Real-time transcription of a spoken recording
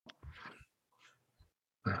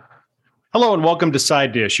Hello and welcome to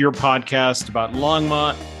Side Dish, your podcast about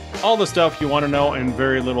Longmont, all the stuff you want to know and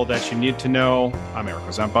very little that you need to know. I'm Eric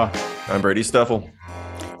Ozempa. I'm Brady Steffel.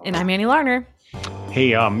 And I'm Annie Larner.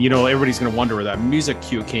 Hey, everybody's going to wonder where that music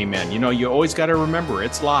cue came in. You always got to remember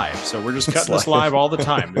it's live. So we're just cutting this live all the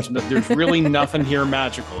time. There's really nothing here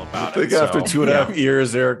magical about it. After 2.5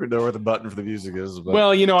 years, Eric would know where the button for the music is. But.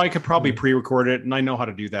 Well, I could probably pre-record it and I know how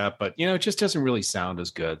to do that, but it just doesn't really sound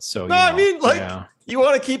as good. So, you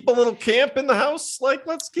want to keep a little camp in the house?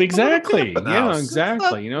 Let's keep exactly. A little camp in the house.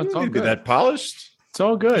 Exactly. It's all good. That polished. It's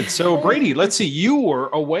all good. So Brady, let's see. You were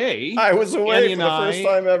away. I was away for the first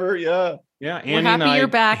time ever. Yeah. Yeah. We're happy you're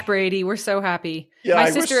back, Brady. We're so happy. Yeah,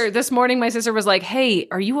 this morning, my sister was like, "Hey,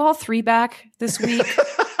 are you all three back this week?"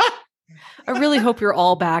 I really hope you're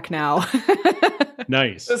all back now.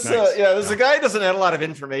 Nice. There's a guy who doesn't have a lot of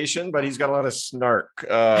information, but he's got a lot of snark.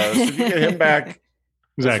 So if you get him back,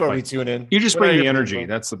 exactly. That's why we tune in. You just bring the energy.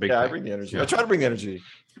 That's the big thing. I bring the energy. Yeah. I try to bring the energy.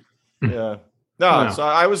 Yeah. No, so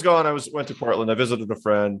I was gone. Went to Portland. I visited a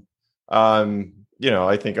friend.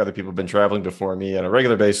 I think other people have been traveling before me on a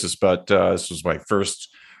regular basis, but this was my first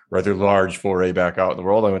rather large foray back out in the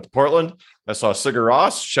world. I went to Portland. I saw Sigur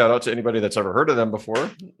Rós. Shout out to anybody that's ever heard of them before.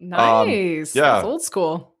 Nice. Yeah. That's old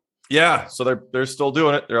school. Yeah. So they're still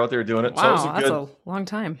doing it. They're out there doing it. Wow, so that's a long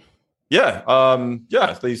time. Yeah. I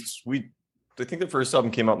think the first album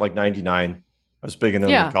came out in like 99. I was big in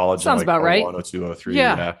college. Sounds about right. 102, 03.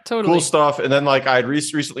 Yeah, totally. Cool stuff. And then I'd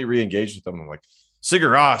recently re-engaged with them. I'm like,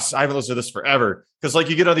 Sigur Rós, I haven't listened to this forever. Because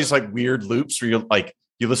you get on these weird loops where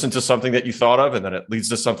you listen to something that you thought of and then it leads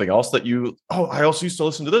to something else that I also used to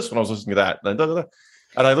listen to this when I was listening to that. And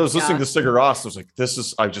I was listening to Sigur Rós. I was like,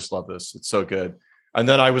 I just love this. It's so good. And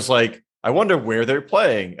then I was like, I wonder where they're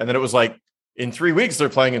playing. And then it was in 3 weeks they're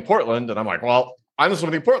playing in Portland. And I'm like, well, I'm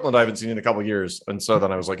listening to Portland I haven't seen in a couple of years. And so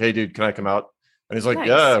then I was like, hey dude, can I come out? And he's like, nice.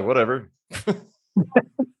 Yeah, whatever.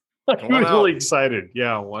 He was really excited.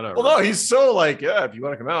 Yeah, whatever. Well, no, he's so yeah, if you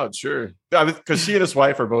want to come out, sure. Yeah, because he and his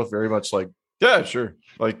wife are both very much yeah, sure.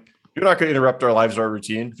 You're not going to interrupt our lives or our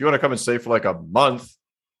routine. If you want to come and stay for a month,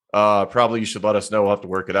 probably you should let us know. We'll have to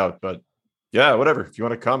work it out. But yeah, whatever. If you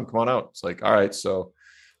want to come on out. It's all right. So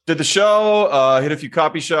did the show, hit a few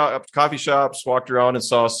coffee shops, walked around and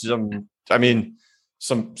saw some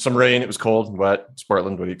rain. It was cold and wet. It's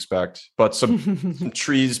Portland. What do you expect? But some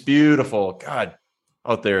trees, beautiful. God,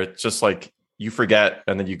 out there, it's just you forget,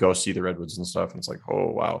 and then you go see the redwoods and stuff, and it's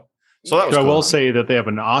oh wow. So that was. I will say that they have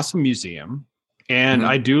an awesome museum, and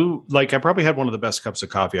I do I probably had one of the best cups of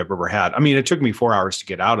coffee I've ever had. I mean, it took me 4 hours to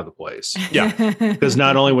get out of the place. Yeah, because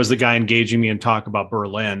not only was the guy engaging me and talk about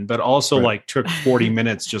Berlin, but also took 40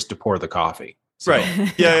 minutes just to pour the coffee. So,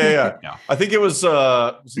 right. Yeah. I think it was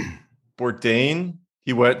Bourdain.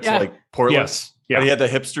 He went to Portland. Yes. Yeah. And he had the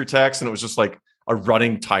hipster text, and it was just a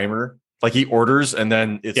running timer. He orders, and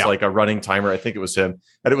then it's a running timer. I think it was him.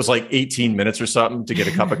 And it was 18 minutes or something to get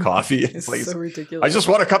a cup of coffee. It's so ridiculous. I just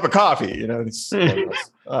want a cup of coffee. It's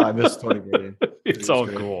I miss Tony Brady. It's all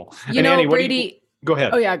cool. Annie, Brady. Go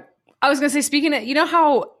ahead. Oh, yeah. I was going to say, speaking of,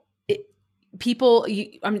 how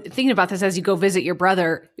I'm thinking about this as you go visit your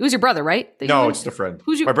brother. It was your brother, right? No, it's the friend.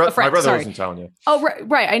 Who's your my brother? Friend, my brother was in town, yeah. Oh,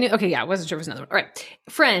 right. I knew. Okay, yeah. I wasn't sure if it was another one. All right.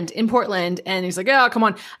 Friend in Portland. And he's like, oh, come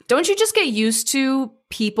on. Don't you just get used to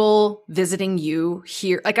people visiting you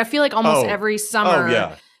here? I feel almost every summer.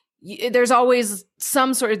 Oh, yeah. There's always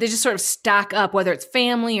some they just sort of stack up, whether it's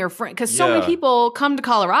family or friend, because so many people come to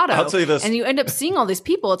Colorado. I'll tell you this. And you end up seeing all these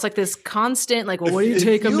people. It's this constant, what do you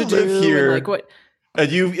take them to do? Here, and what? And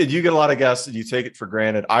you get a lot of guests and you take it for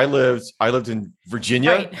granted. I lived in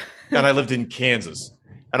Virginia and I lived in Kansas.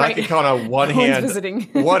 And I can count on one hand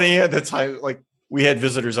the time we had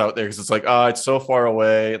visitors out there because it's it's so far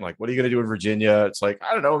away. And what are you going to do in Virginia? It's I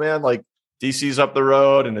don't know, man. DC's up the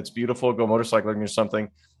road and it's beautiful. Go motorcycling or something.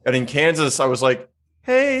 And in Kansas, I was like,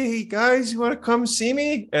 hey guys, you want to come see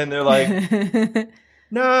me? And they're like,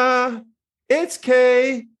 nah, it's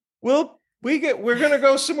Kay. We're going to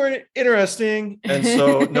go somewhere interesting. And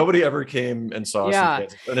so nobody ever came and saw us. In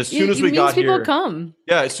Kansas. And as soon as we got here, people come.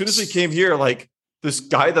 Yeah. As soon as we came here, this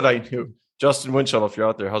guy that I knew, Justin Winchell, if you're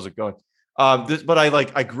out there, how's it going? But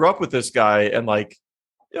I grew up with this guy and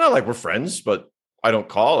we're friends, but I don't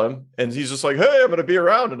call him. And he's just hey, I'm going to be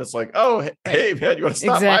around. And it's oh, hey man, you want to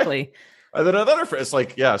stop exactly. by? And then another friend, it's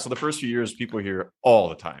so the first few years, people are here all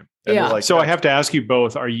the time. And so I have to ask you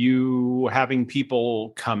both, are you having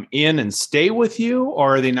people come in and stay with you,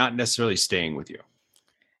 or are they not necessarily staying with you?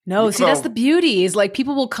 No, see, that's the beauty is like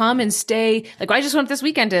people will come and stay. Like I just went this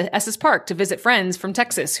weekend to Estes Park to visit friends from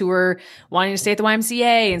Texas who were wanting to stay at the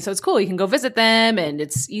YMCA. And so it's cool. You can go visit them and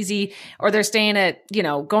it's easy. Or they're staying at,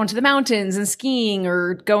 going to the mountains and skiing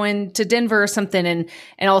or going to Denver or something. And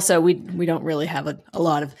also we don't really have a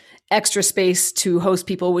lot of extra space to host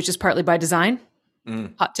people, which is partly by design.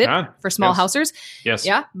 Hot tip for small housers. Yes.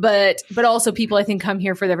 Yeah. But also people I think come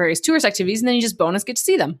here for their various tourist activities and then you just bonus get to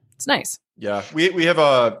see them. It's nice. Yeah. We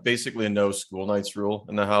have basically a no school nights rule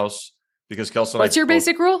in the house because Kelsey and What's your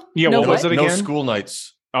basic rule? Yeah. What was it again? No school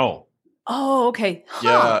nights. Oh, okay. Huh.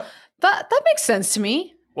 Yeah. That makes sense to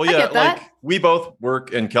me. Well, yeah, like we both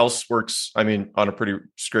work and Kels works, on a pretty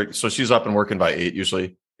strict, so she's up and working by 8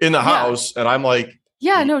 usually in the house. And I'm like,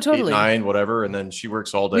 totally 8, 9, whatever. And then she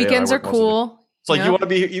works all day. Weekends are cool. It's like, you want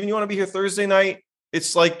to be here Thursday night.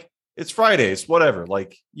 It's like, it's Fridays, whatever.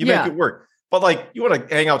 Like you make it work. But like, you want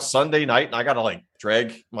to hang out Sunday night and I got to like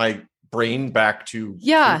drag my brain back to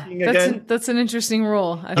that's an interesting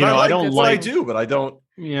rule. I don't what I do, but I don't.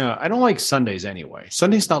 Yeah, I don't like Sundays anyway.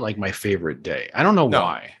 Sunday's not like my favorite day. I don't know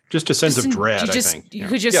why. Just a sense of dread. I think you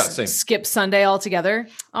could just skip Sunday altogether.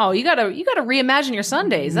 Oh, you gotta reimagine your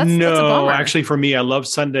Sundays. That's a bummer. Actually, for me, I love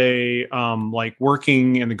Sunday, like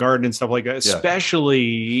working in the garden and stuff like that.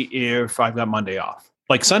 Especially if I've got Monday off.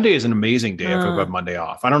 Like Sunday is an amazing day if I've got Monday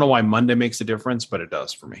off. I don't know why Monday makes a difference, but it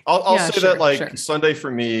does for me. I'll say that Sunday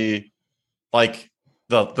for me, like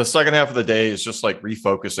the second half of the day is just like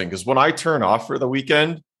refocusing because when I turn off for the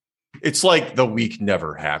weekend, it's like the week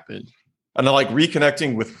never happened. And then like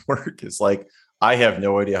reconnecting with work is like, I have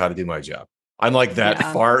no idea how to do my job. I'm like that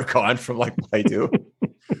far gone from like what I do.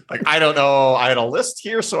 Like, I don't know. I had a list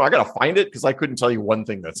here, so I got to find it because I couldn't tell you one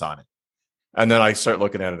thing that's on it. And then I start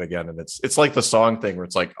looking at it again. And it's like the song thing where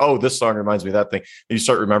it's like, oh, this song reminds me of that thing. And you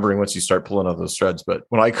start remembering once you start pulling out those threads. But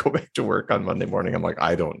when I go back to work on Monday morning, I'm like,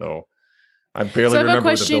 I don't know. I barely remember. I have a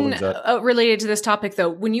question related to this topic, though.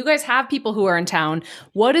 When you guys have people who are in town,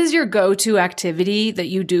 what is your go-to activity that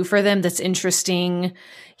you do for them that's interesting,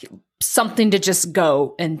 something to just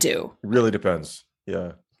go and do? It really depends.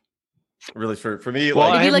 Yeah. Really, for me,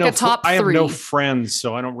 well, maybe like a top 3. I have no friends,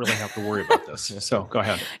 so I don't really have to worry about this. So go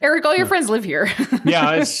ahead. Eric, all your friends live here.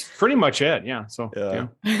 Yeah, it's pretty much it. Yeah. So I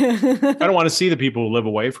don't want to see the people who live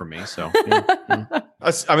away from me. So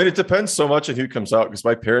it depends so much on who comes out because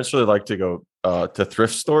my parents really like to go to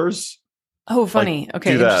thrift stores. Oh, funny. Like,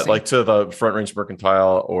 do that, like to the Front Range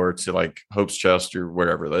Mercantile or to like Hope's Chest or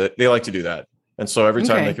wherever. They like to do that. And so every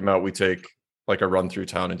time they come out, we take like a run through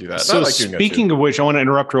town and do that. So speaking of which, I want to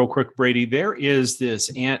interrupt real quick, Brady. There is this,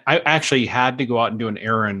 and I actually had to go out and do an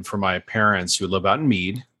errand for my parents who live out in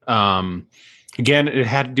Mead. Again, it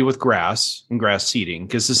had to do with grass and grass seeding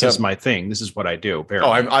because this is my thing. This is what I do. Apparently.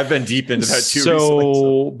 Oh, I've been deep into that too.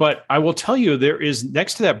 So, but I will tell you, there is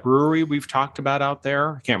next to that brewery we've talked about out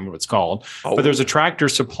there. I can't remember what it's called, but there's a Tractor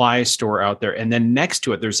Supply store out there, and then next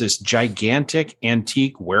to it, there's this gigantic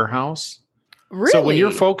antique warehouse. Really? So when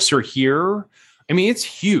your folks are here, it's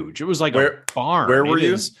huge. It was like a barn. Where were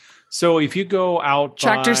you? So if you go out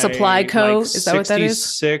Tractor Supply Co. Is that what that is?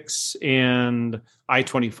 66 and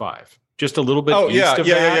I-25. Just a little bit east of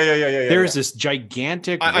that. There's this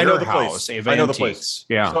gigantic warehouse. I know the place.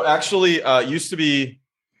 Yeah. So actually, it used to be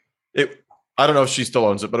it. I don't know if she still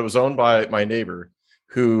owns it, but it was owned by my neighbor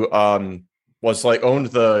who was like owned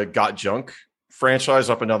the Got Junk franchise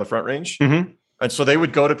up and down the Front Range. Mm-hmm. And so they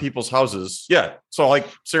would go to people's houses. Yeah. So like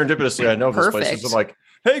serendipitously, I know this place. I'm like,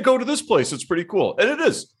 hey, go to this place. It's pretty cool. And it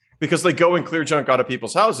is because they go and clear junk out of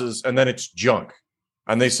people's houses and then it's junk.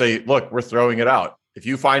 And they say, look, we're throwing it out. If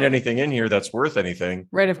you find anything in here that's worth anything.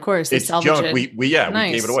 Right. Of course. It's junk. We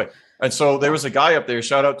gave it away. And so there was a guy up there.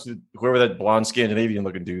 Shout out to whoever that blonde Scandinavian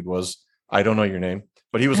looking dude was. I don't know your name,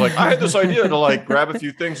 but he was like, I had this idea to like grab a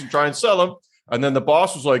few things and try and sell them. And then the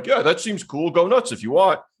boss was like, yeah, that seems cool. Go nuts if you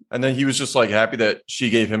want. And then he was just like happy that she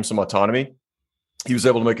gave him some autonomy. He was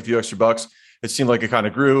able to make a few extra bucks. It seemed like it kind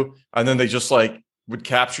of grew. And then they just like would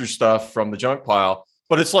capture stuff from the junk pile.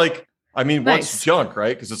 But it's like, what's junk,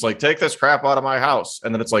 right? Because it's like, take this crap out of my house.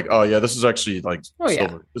 And then it's like, oh yeah, this is actually like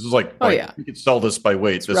silver. This is like, you could sell this by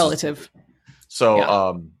weight. This relative.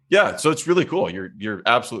 So so it's really cool. You're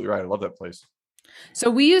absolutely right. I love that place.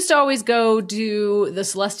 So we used to always go do the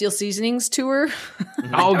Celestial Seasonings tour.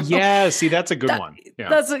 Oh yeah, see that's a good one. Yeah.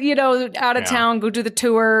 That's out of town, go do the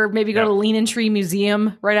tour, maybe go to the Lean and Tree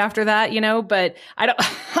Museum right after that, But I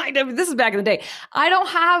don't. This is back in the day. I don't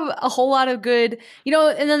have a whole lot of good,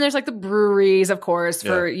 And then there's like the breweries, of course,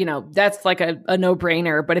 for that's like a no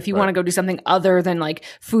brainer. But if you want to go do something other than like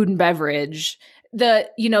food and beverage,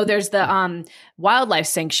 there's the wildlife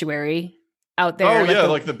sanctuary out there. Oh yeah,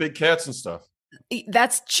 like the big cats and stuff.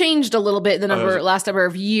 That's changed a little bit in the last number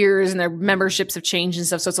of years, and their memberships have changed and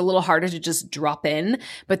stuff. So it's a little harder to just drop in,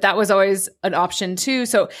 but that was always an option too.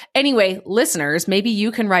 So anyway, listeners, maybe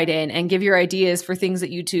you can write in and give your ideas for things that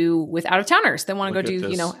you do with out of towners that want to go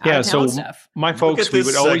do, out of town stuff. My folks, we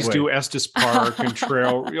would always do Estes Park and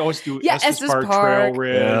Trail. We always do Estes Park, Trail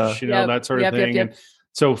Ridge, that sort of thing. And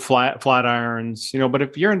so flat irons, but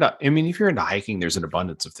if you're into hiking, there's an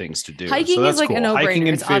abundance of things to do. Hiking so that's is like cool. a no-brainer. Hiking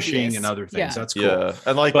and it's fishing obvious. and other things. Yeah. That's cool. Yeah.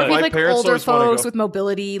 And my like parents older always want folks to go. with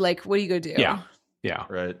mobility, like what are you going to do? Yeah.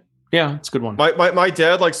 Right. Yeah. It's a good one. My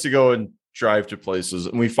dad likes to go and drive to places,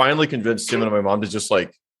 and we finally convinced him and my mom to just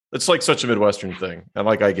it's like such a Midwestern thing. And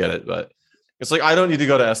I get it, but it's like, I don't need to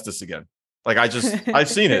go to Estes again. I've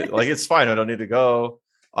seen it. It's fine. I don't need to go.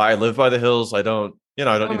 I live by the hills. I don't need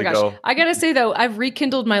to go. I gotta say though, I've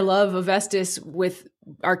rekindled my love of Estes with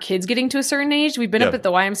our kids getting to a certain age. We've been up at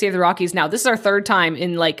the YMCA of the Rockies now. This is our third time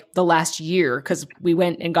in the last year, because we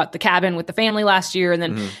went and got the cabin with the family last year and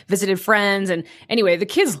then visited friends. And anyway, the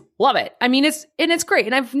kids love it. I mean, it's great.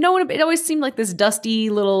 And I've known it always seemed like this dusty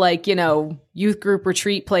little youth group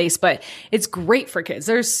retreat place, but it's great for kids.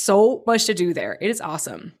 There's so much to do there. It is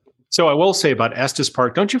awesome. So I will say about Estes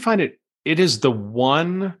Park, don't you find it is the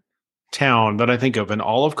one town that I think of in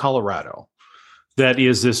all of Colorado that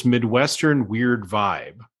is this Midwestern weird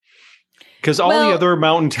vibe. Because all the other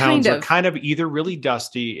mountain towns are kind of either really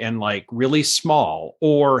dusty and really small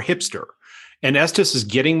or hipster. And Estes is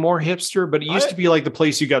getting more hipster, but it used to be like the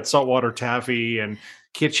place you got saltwater taffy and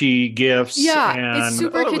kitschy gifts. Yeah, and it's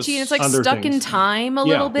super kitschy, and it's stuck in time a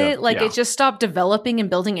little bit. It just stopped developing and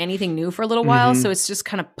building anything new for a little while, so it's just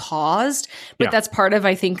kind of paused. But that's part of,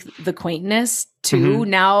 I think, the quaintness too.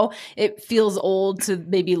 Now it feels old to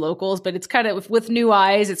maybe locals, but it's kind of with new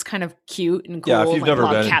eyes. It's kind of cute and cool. Yeah, if you've never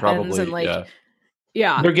been, cabins probably and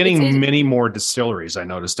they're getting many more distilleries. I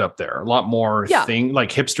noticed up there a lot more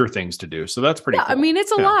hipster things to do. So that's pretty cool. I mean,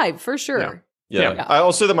 it's alive for sure. Yeah.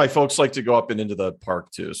 I'll say that my folks like to go up and into the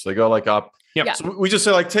park too. So they go up. Yep. So we just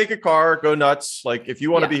say take a car, go nuts. If you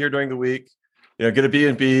want to be here during the week, get a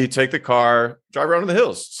B&B, take the car, drive around in the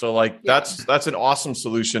hills. So that's an awesome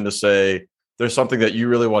solution to say there's something that you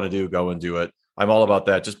really want to do, go and do it. I'm all about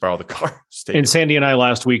that. Just borrow the car. And Sandy and I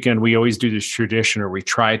last weekend, we always do this tradition, or we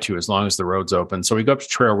try to, as long as the road's open. So we go up to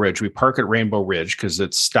Trail Ridge. We park at Rainbow Ridge because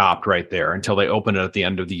it's stopped right there until they open it at the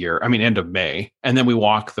end of the year. end of May. And then we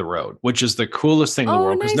walk the road, which is the coolest thing in the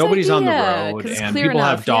world because nobody's on the road and people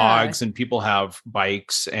have dogs and people have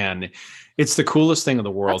bikes, and it's the coolest thing in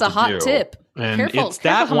the world. That's a hot tip. And careful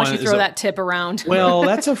how much you throw that tip around. Well,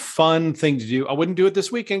 that's a fun thing to do. I wouldn't do it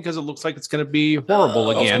this weekend because it looks like it's going to be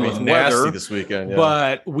horrible again with weather this weekend. Yeah.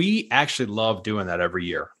 But we actually love doing that every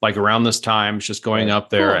year. Around this time, it's just going up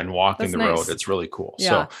there and walking the road. It's really cool.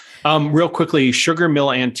 Yeah. So real quickly, Sugar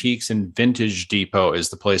Mill Antiques and Vintage Depot is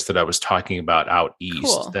the place that I was talking about out east.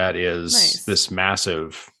 Cool. That is this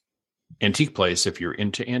massive antique place. If you're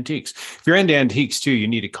into antiques, if you're into antiques too, you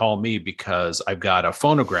need to call me because I've got a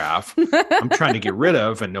phonograph I'm trying to get rid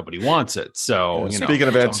of and nobody wants it. So speaking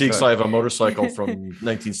of antiques, I have a motorcycle from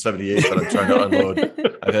 1978 that I'm trying to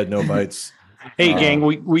unload. I've had no bites. Hey gang,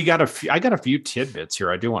 we got I got a few tidbits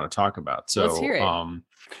here I do want to talk about. So let's hear it.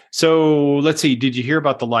 So let's see. Did you hear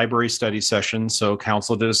about the library study session? So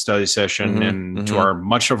council did a study session, and to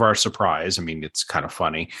much of our surprise, it's kind of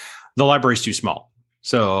funny, the library's too small.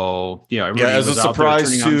 So as a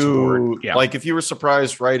surprise to if you were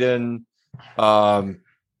surprised right in,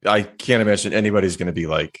 I can't imagine anybody's going to be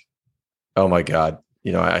like, oh my god,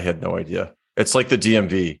 I had no idea. It's like the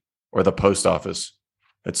DMV or the post office.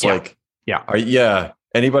 It's anybody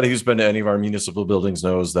who's been to any of our municipal buildings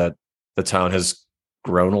knows that the town has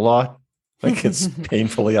grown a lot. It's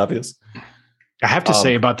painfully obvious. I have to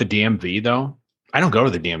say about the DMV though, I don't go to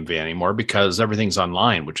the DMV anymore because everything's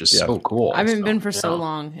online, which is so cool. I haven't been for so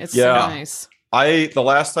long. It's so nice. The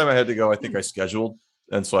last time I had to go, I think I scheduled,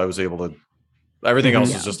 and so I was able to. Everything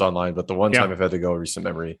else is just online, but the one time I've had to go, recent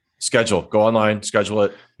memory, schedule, go online, schedule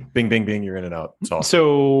it, bing, bing, bing, you're in and out. It's awesome.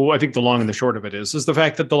 So I think the long and the short of it is the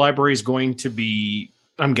fact that the library is going to be.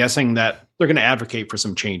 I'm guessing that they're going to advocate for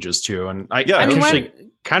some changes too, and I actually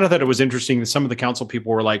kind of thought it was interesting that some of the council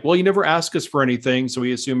people were like, well, you never ask us for anything, so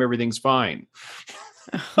we assume everything's fine.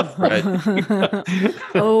 Right.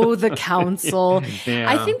 Oh, the council.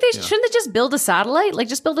 I think shouldn't they just build a satellite?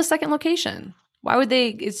 Just build a second location. Why would they?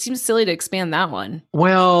 It seems silly to expand that one.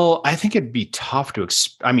 Well, I think it'd be tough to.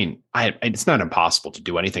 It's not impossible to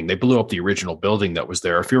do anything. They blew up the original building that was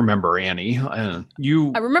there. If you remember, Annie, I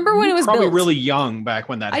remember when it was probably built. Really young back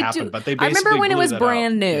when that happened. But I remember when it was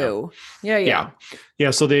brand new. Yeah.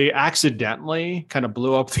 So they accidentally kind of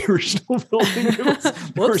blew up the original building.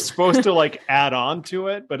 They were supposed to like add on to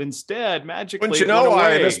it, but instead, magically, wouldn't you know,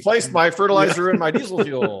 I misplaced my fertilizer and my diesel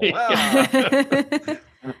fuel.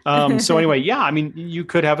 So anyway, you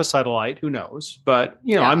could have a satellite, who knows, but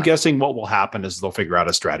I'm guessing what will happen is they'll figure out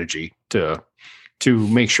a strategy to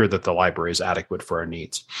make sure that the library is adequate for our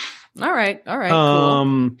needs. All right.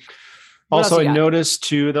 Cool. Also, I noticed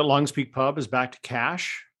too that Longs Peak Pub is back to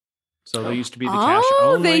cash. So they used to be the cash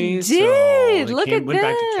only. They did. So Look at went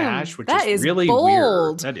them. Back to cash, which that is really bold.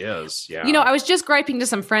 weird. That is, yeah. I was just griping to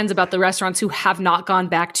some friends about the restaurants who have not gone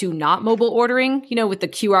back to not mobile ordering, with the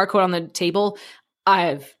QR code on the table. I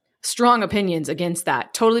have strong opinions against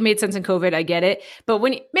that. Totally made sense in COVID. I get it. But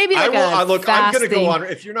when maybe like I'm going to go on.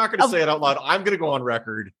 If you're not going to say it out loud, I'm going to go on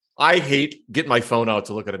record. I hate getting my phone out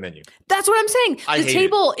to look at a menu. That's what I'm saying. The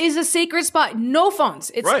table is a sacred spot. No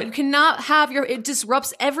phones. Right. You cannot have it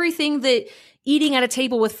disrupts everything that eating at a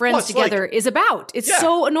table with friends together is about. It's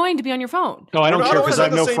so annoying to be on your phone. No, I don't care because I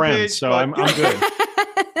have no friends, page, so I'm good.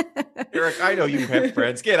 Eric, I know you have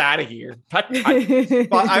friends. Get out of here. But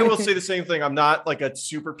I will say the same thing. I'm not like a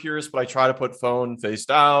super purist, but I try to put phone face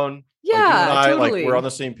down. Yeah, totally. We're on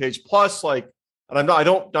the same page. Plus, and I'm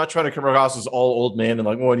not trying to come across as all old man and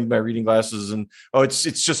I need my reading glasses and it's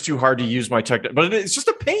just too hard to use my tech. But it's just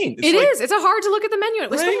a pain. It's hard to look at the menu.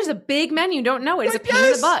 Especially when there's a big menu. Don't know it. It's a pain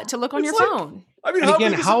in the butt to look on your phone.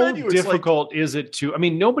 How difficult is it to?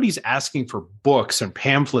 Nobody's asking for books and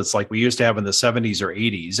pamphlets like we used to have in the 70s or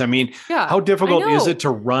 80s. How difficult is it to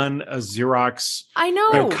run a Xerox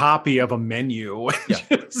copy of a menu?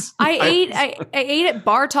 Yeah. I ate at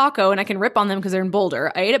Bar Taco, and I can rip on them because they're in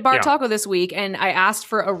Boulder. I ate at Bar Taco this week, and I asked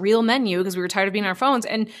for a real menu because we were tired of being on our phones,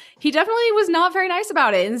 and he definitely was not very nice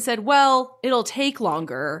about it and said, "Well, it'll take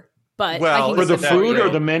longer." But for the food or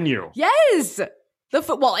the menu? Yes. The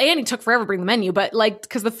food, Annie took forever to bring the menu, but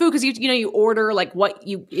because the food, because you order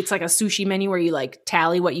it's like a sushi menu where you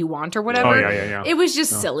tally what you want or whatever. Oh, yeah. It was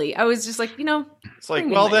just silly. I was just it's like,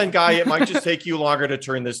 well then, guy, it might just take you longer to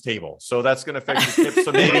turn this table, so that's going to affect your tips.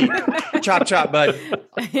 So maybe chop, bud.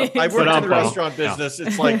 I worked in the restaurant business.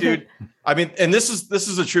 It's like, dude, and this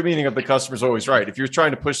is a true meaning of the customer's always right. If you're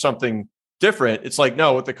trying to push something different, it's like,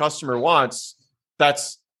 no, what the customer wants,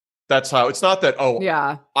 that's how. It's not that,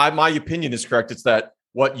 my opinion is correct. It's that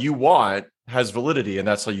what you want has validity, and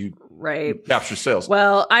that's how you capture sales.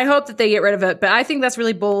 Well, I hope that they get rid of it, but I think that's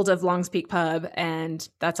really bold of Longs Peak Pub, and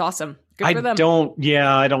that's awesome. Good for them.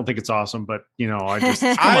 I don't think it's awesome, but I just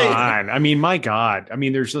come on. My God.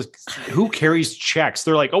 There's just who carries checks?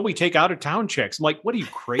 They're like, we take out of town checks. I'm like, what are you,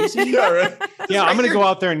 crazy? I'm gonna go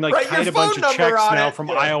out there and hide a bunch of checks now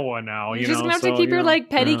from Iowa now. You're just gonna have to keep your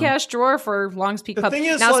petty cash drawer for Longs Peak Pub.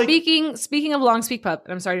 Now, speaking of Longs Peak Pub,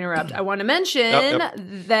 I'm sorry to interrupt. I want to mention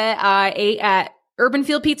that I ate at Urban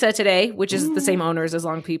Field Pizza today, which is the same owners as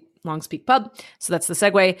Longs Peak Pub. So that's the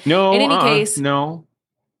segue. No, in any case, no.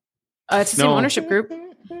 It's the same ownership group.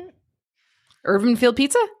 Urban Field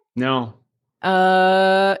Pizza? No.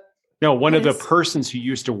 No, one of the persons who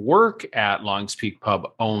used to work at Longs Peak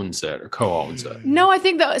Pub owns it or co-owns it. No, I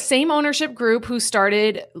think the same ownership group who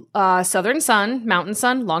started Southern Sun, Mountain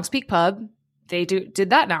Sun, Longs Peak Pub, they did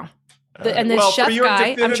that now. And this chef guy,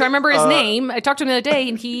 I'm trying to remember his name. I talked to him the other day,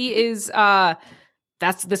 and he is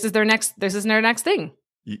this is their next thing.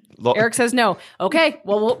 Eric says no. Okay,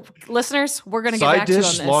 well, listeners, we're going to get back to you on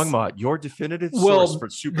this. Longmont, your definitive source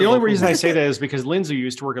for super. The only reason I say that is because Lindsay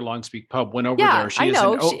used to work at Longs Peak Pub. Went over there. I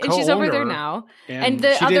know, and she's over there now. And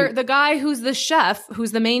the guy who's the chef,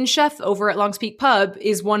 who's the main chef over at Longs Peak Pub,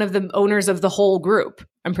 is one of the owners of the whole group.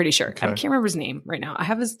 I'm pretty sure. I can't remember his name right now.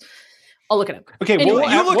 I'll look it up. Okay, anyway,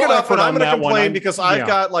 you look it up, and I'm going to complain because I've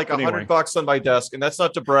got like $100 on my desk, and that's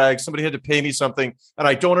not to brag. Somebody had to pay me something, and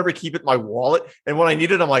I don't ever keep it in my wallet. And when I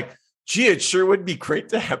need it, I'm like, gee, it sure would be great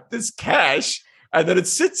to have this cash. And then it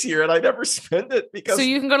sits here, and I never spend it because. So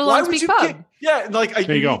you can go to Longs Peak Pub.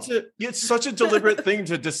 It's such a deliberate thing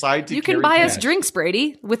to decide to. You can buy us drinks,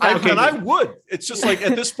 Brady. And I would. It's just like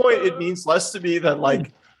at this point, it means less to me than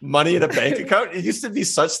like money in a bank account. It used to be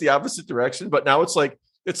such the opposite direction, but now it's like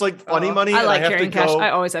funny money. I like carrying cash. I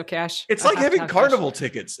always have cash. It's like having carnival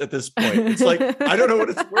tickets at this point. It's like, I don't know what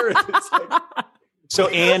it's worth. It's like, So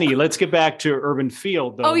Annie, let's get back to Urban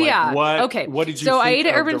Field though. Oh yeah. What did you So think I ate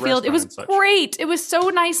at Urban Field. It was and such? great. It was so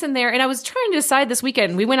nice in there. And I was trying to decide this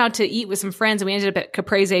weekend. We went out to eat with some friends and we ended up at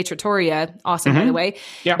Caprese Trattoria. Awesome, by the way.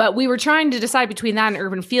 Yeah. But we were trying to decide between that and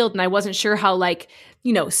Urban Field. And I wasn't sure how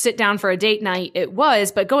sit down for a date night it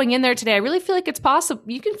was. But going in there today, I really feel like it's possible.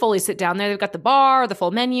 You can fully sit down there. They've got the bar, the full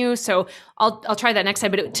menu. So I'll try that next time.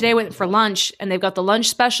 But today I went for lunch and they've got the lunch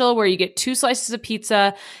special where you get 2 slices of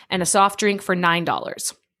pizza and a soft drink for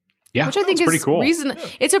 $9. Yeah, which I think is pretty cool.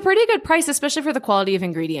 It's a pretty good price, especially for the quality of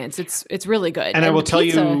ingredients. It's really good. And I will tell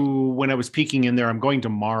you, when I was peeking in there, I'm going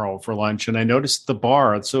tomorrow for lunch, and I noticed the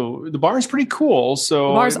bar. So the bar is pretty cool.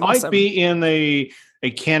 So it might be in a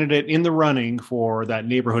candidate in the running for that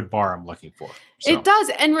neighborhood bar I'm looking for. So, it does.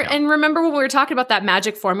 And remember when we were talking about that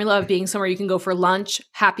magic formula of being somewhere you can go for lunch,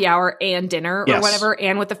 happy hour, and dinner or whatever,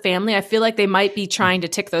 and with the family, I feel like they might be trying to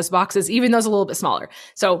tick those boxes, even though it's a little bit smaller.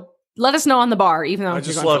 So let us know on the bar, even though I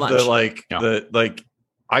just love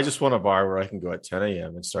I just want a bar where I can go at 10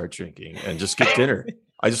 a.m. and start drinking and just get dinner.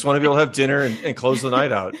 I just want to be able to have dinner and close the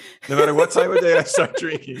night out. No matter what time of day I start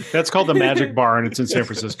drinking. That's called the Magic Bar, and it's in San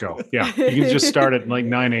Francisco. Yeah. You can just start at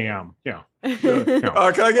 9 a.m. Yeah. Can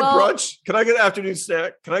I get brunch? Can I get afternoon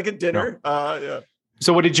snack? Can I get dinner? Yeah.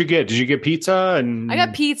 So what did you get? Did you get pizza? And I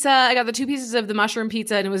got pizza. I got the 2 pieces of the mushroom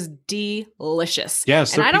pizza, and it was delicious.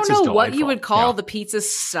 Yes, and I don't know what you would call the pizza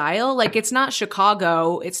style. Like, it's not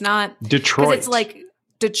Chicago. It's not Detroit. It's like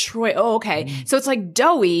Detroit. Oh, okay. So it's like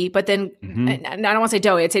doughy, but then and I don't want to say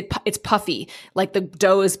doughy. It's puffy. Like the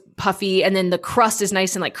dough is puffy, and then the crust is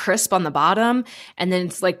nice and like crisp on the bottom, and then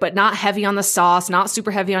it's like, but not heavy on the sauce, not super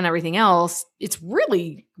heavy on everything else. It's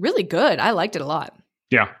really, really good. I liked it a lot.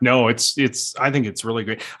 Yeah, no, it's. I think it's really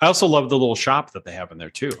great. I also love the little shop that they have in there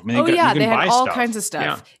too. I mean, they had all kinds of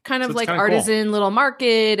stuff, kind of like artisan cool. Little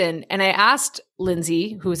market. And I asked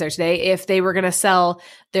Lindsay, who was there today, if they were going to sell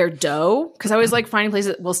their dough, because I always like finding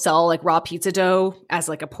places that will sell like raw pizza dough as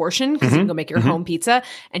like a portion because you can go make your home pizza.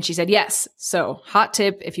 And she said yes. So hot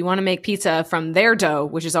tip: if you want to make pizza from their dough,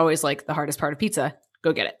 which is always like the hardest part of pizza,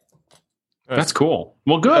 go get it. That's cool.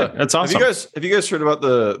 Well, good. That's awesome. Have you guys heard about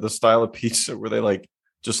the style of pizza where they like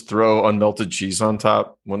just throw unmelted cheese on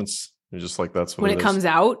top when it's just like that's what when it comes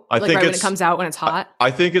out? I think when it comes out when it's hot.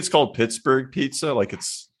 I think it's called Pittsburgh pizza. Like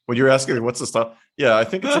it's when you're asking what's the stuff. Yeah, I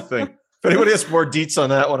think it's a thing. If anybody has more deets on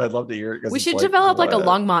that one, I'd love to hear it. We should develop like a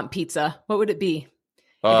Longmont pizza. What would it be?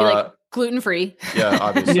 It'd be like gluten-free. Yeah,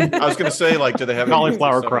 obviously. I was going to say, like, do they have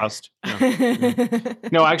cauliflower crust? Yeah.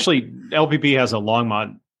 No, actually, LPP has a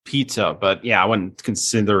Longmont pizza, but yeah, I wouldn't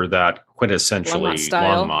consider that quintessentially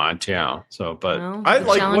Longmont. Yeah. So, but I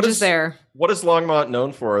like what is Longmont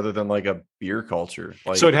known for other than like a beer culture?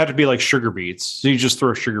 Like, so it'd have to be like sugar beets. So you just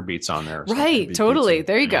throw sugar beets on there. Right. Totally. Pizza.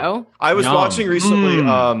 There you go. I was watching recently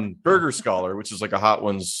Burger Scholar, which is like a Hot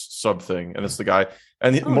Ones sub thing. And it's the guy.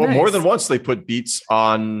 And more than once they put beets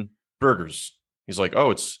on burgers. He's like, oh,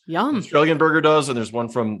 it's yum. Australian burger does, and there's one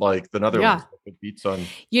from like the Netherlands that put beets on.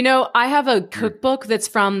 You know, I have a cookbook that's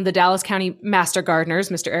from the Dallas County Master Gardeners,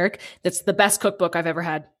 Mr. Eric. That's the best cookbook I've ever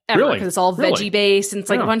had ever because it's all veggie based, and it's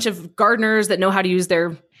like a bunch of gardeners that know how to use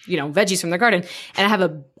their veggies from their garden. And I have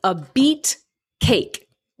a beet cake,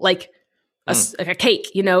 like a cake,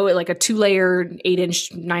 like a 2-layer, 8-inch,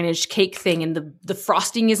 9-inch cake thing. And the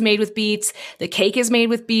frosting is made with beets. The cake is made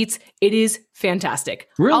with beets. It is fantastic.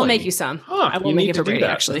 Really? I'll make you some. I will make it for Brady,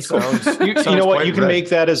 actually. You know what? You can make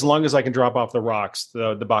that as long as I can drop off the rocks,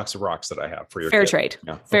 the box of rocks that I have for your Fair kid. Trade.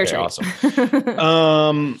 Yeah. Fair trade. Awesome.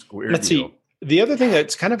 Let's see. The other thing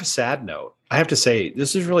that's kind of a sad note, I have to say,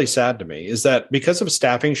 this is really sad to me, is that because of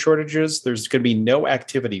staffing shortages, there's going to be no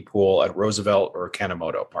activity pool at Roosevelt or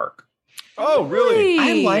Kanemoto Park. Oh, really?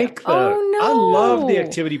 I like that. Oh, no. I love the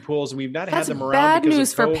activity pools. We've not had them around. Bad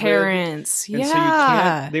news for parents. And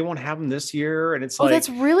so they won't have them this year. And it's like, that's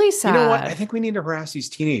really sad. You know what? I think we need to harass these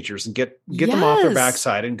teenagers and get them off their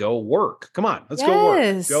backside and go work. Come on, let's go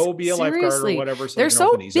work. Go be a lifeguard or whatever. So they're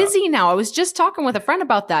so busy now. I was just talking with a friend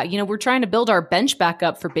about that. We're trying to build our bench back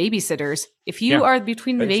up for babysitters. If you are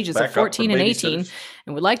between the ages of 14 and 18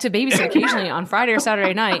 and would like to babysit occasionally on Friday or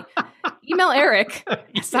Saturday night, email Eric,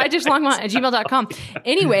 sidedishlongmont@gmail.com.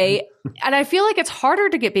 Anyway, and I feel like it's harder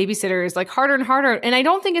to get babysitters, like harder and harder. And I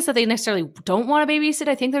don't think it's that they necessarily don't want to babysit.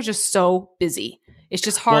 I think they're just so busy. It's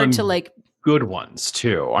just hard to like good ones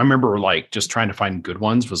too. I remember like just trying to find good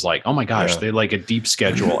ones was like, oh my gosh, they like a deep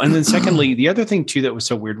schedule. And then secondly, the other thing too that was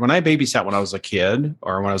so weird, when I babysat when I was a kid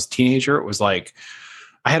or when I was a teenager, it was like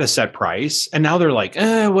I had a set price, and now they're like,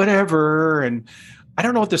 whatever. And I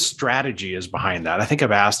don't know what the strategy is behind that. I think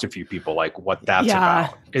I've asked a few people like what that's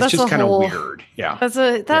about. It's just kind of weird. Yeah.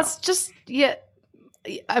 That's just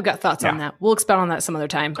I've got thoughts on that. We'll expound on that some other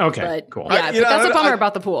time. Okay, but, cool. Yeah, but that's a bummer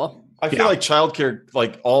about the pool. I feel like childcare,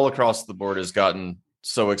 like all across the board, has gotten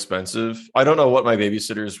so expensive. I don't know what my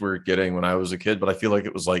babysitters were getting when I was a kid, but I feel like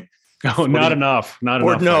it was like, not enough.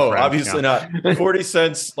 No, obviously not. 40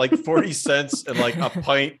 cents, like 40 cents and like a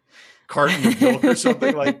pint carton of milk or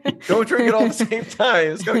something. Like, don't drink it all at the same time.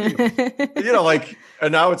 It's gonna be, like,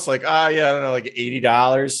 and now it's like, I don't know, like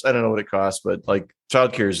 $80. I don't know what it costs, but like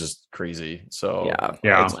childcare is just crazy. So yeah,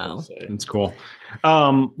 it's cool.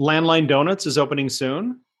 Landline Donuts is opening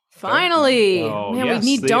soon. Finally, man, we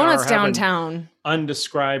need donuts downtown.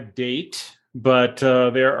 Undescribed date, but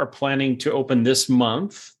they are planning to open this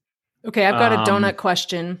month. Okay, I've got a donut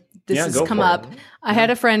question. This has come up. I had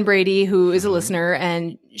a friend, Brady, who is a listener,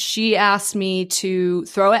 and she asked me to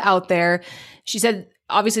throw it out there. She said,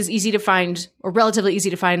 obviously, it's easy to find, or relatively easy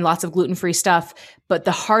to find, lots of gluten-free stuff, but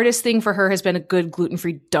the hardest thing for her has been a good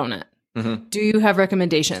gluten-free donut. Mm-hmm. Do you have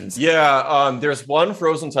recommendations? Yeah, there's one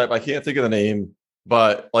frozen type. I can't think of the name,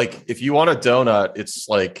 but like if you want a donut, it's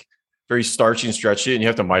like very starchy and stretchy, and you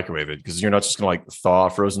have to microwave it because you're not just going to like thaw a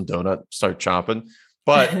frozen donut, start chomping.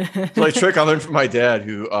 But like trick I learned from my dad,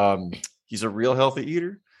 who he's a real healthy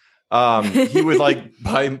eater. He would like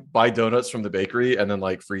buy donuts from the bakery and then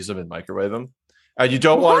like freeze them and microwave them. And you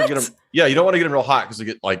don't want to get them. Yeah, you don't want to get them real hot because they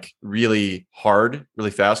get like really hard, really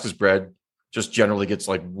fast. Because bread just generally gets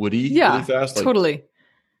like woody really fast. Like, totally.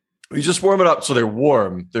 You just warm it up so they're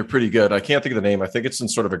warm. They're pretty good. I can't think of the name. I think it's in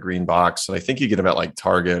sort of a green box, and I think you get them at like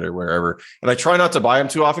Target or wherever. And I try not to buy them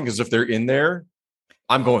too often because if they're in there,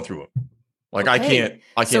 I'm going through them. Like I can't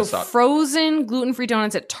so stop. Frozen gluten-free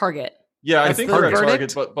donuts at Target. Yeah, I think they're at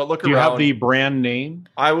Target, but look around. Do you have the brand name?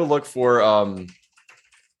 I will look for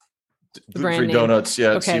gluten-free donuts.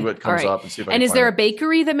 Yeah, and see what comes up and see if I can is there a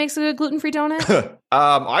bakery that makes a good gluten-free donut?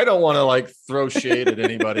 I don't want to like throw shade at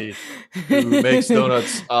anybody who makes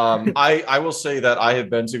donuts. I will say that I have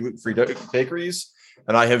been to gluten-free bakeries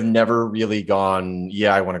and I have never really gone,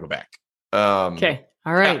 I want to go back. Okay.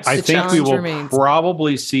 All right. I think we will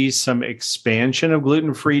probably see some expansion of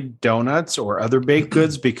gluten-free donuts or other baked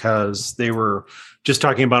goods because they were just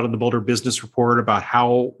talking about in the Boulder Business Report about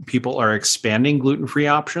how people are expanding gluten-free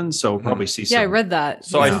options. So we'll probably see some. Yeah, I read that.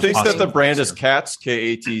 So I think that the brand is Katz,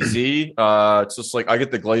 Katz. It's just like I get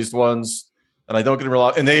the glazed ones and I don't get them real.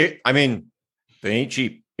 And they ain't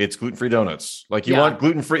cheap. It's gluten-free donuts. Like you want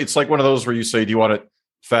gluten-free. It's like one of those where you say, do you want it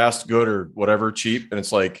fast, good, or whatever, cheap? And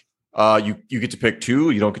it's like, you get to pick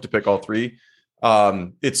two. You don't get to pick all three.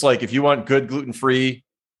 It's like if you want good gluten-free,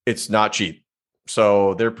 it's not cheap.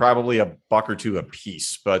 So they're probably $1 or $2 a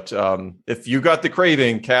piece. But if you got the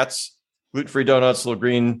craving, Katz gluten-free donuts, little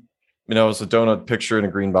green, it's a donut picture and a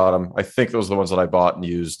green bottom. I think those are the ones that I bought and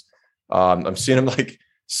used. I'm seeing them like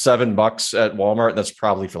 $7 at Walmart, and that's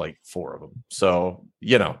probably for like 4 of them. So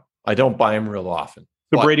I don't buy them real often.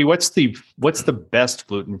 So Brady, what's the best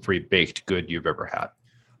gluten-free baked good you've ever had?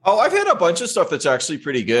 Oh, I've had a bunch of stuff that's actually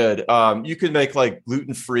pretty good. You can make like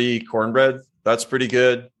gluten-free cornbread. That's pretty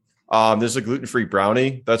good. There's a gluten-free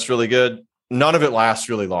brownie. That's really good. None of it lasts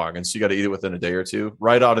really long. And so you got to eat it within a day or two.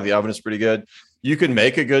 Right out of the oven is pretty good. You can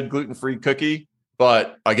make a good gluten-free cookie.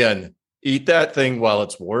 But again, eat that thing while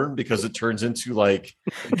it's warm because it turns into like,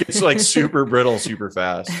 it's like super brittle, super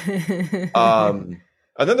fast. And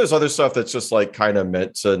then there's other stuff that's just like kind of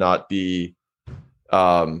meant to not be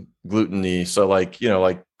gluten-y. So like,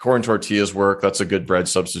 like corn tortillas work. That's a good bread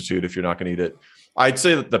substitute if you're not going to eat it. I'd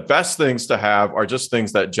say that the best things to have are just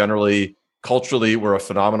things that generally culturally were a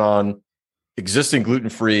phenomenon, existing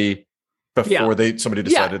gluten-free before somebody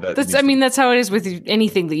decided that. That's how it is with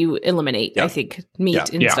anything that you eliminate. I think meat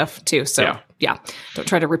and stuff too. So don't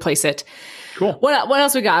try to replace it. Cool. What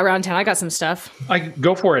else we got around town? I got some stuff.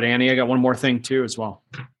 Go for it, Annie. I got one more thing too as well.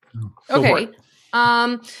 Okay.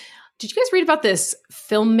 Did you guys read about this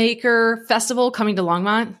filmmaker festival coming to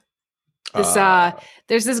Longmont?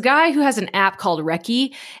 There's this guy who has an app called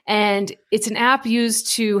Recce, and it's an app used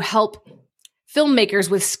to help filmmakers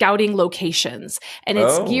with scouting locations. And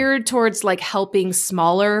it's geared towards like helping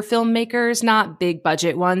smaller filmmakers, not big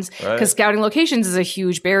budget ones, because scouting locations is a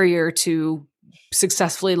huge barrier to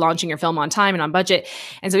successfully launching your film on time and on budget.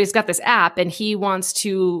 And so he's got this app, and he wants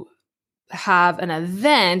to have an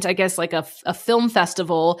event, I guess like a film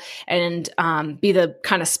festival, and be the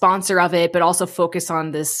kind of sponsor of it, but also focus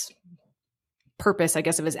on this purpose, I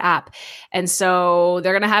guess, of his app. And so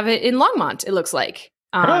they're going to have it in Longmont, it looks like.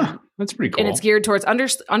 That's pretty cool. And it's geared towards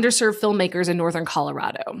underserved filmmakers in northern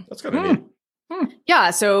Colorado. That's kind of neat. Yeah,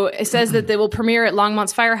 so it says that they will premiere at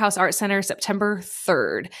Longmont's Firehouse Art Center September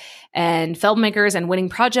 3rd. And filmmakers and winning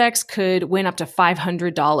projects could win up to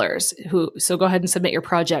 $500. So go ahead and submit your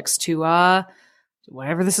projects to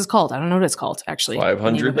whatever this is called. I don't know what it's called, actually.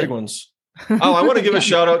 500 big ones. Oh, I want to give a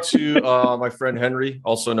shout out to my friend Henry,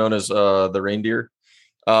 also known as the reindeer,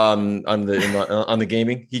 on the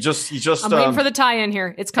gaming. He just. I'm waiting for the tie-in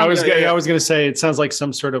here. It's coming. I was going to say it sounds like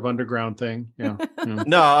some sort of underground thing. Yeah.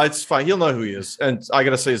 No, it's fine. He'll know who he is, and I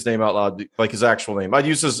got to say his name out loud, like his actual name. I'd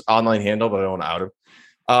use his online handle, but I don't want to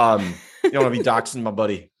out him. You don't want to be doxing my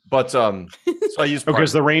buddy, but so I use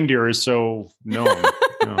because the reindeer is so known.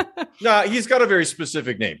 No, he's got a very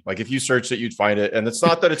specific name. Like if you search it, you'd find it. And it's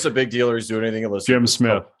not that it's a big deal or he's doing anything illicit. Jim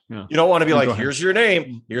Smith. Yeah. You don't want to be like, here's your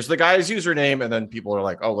name. Here's the guy's username. And then people are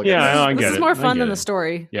like, oh, look at this. I get this is more fun than the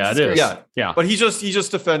story. Yeah, it is. Yeah. But he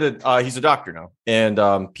just defended, he's a doctor now and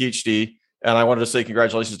PhD. And I wanted to say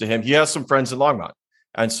congratulations to him. He has some friends in Longmont.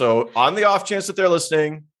 And so on the off chance that they're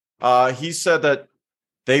listening, he said that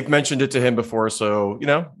they've mentioned it to him before. So,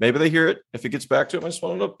 maybe they hear it. If it gets back to him, I just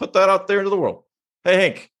wanted to put that out there into the world. Hey,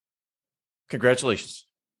 Hank. Congratulations.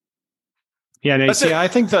 Yeah, and I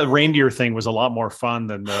think the reindeer thing was a lot more fun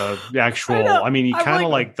than the actual. I mean, you kind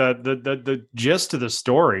of like the gist of the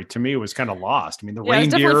story to me was kind of lost. I mean, the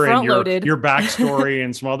reindeer and your backstory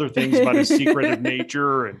and some other things about his secretive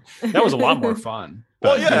nature, and that was a lot more fun.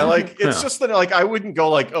 Well, it's just that I wouldn't go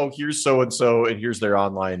like, oh, here's so and so, and here's their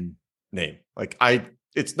online name.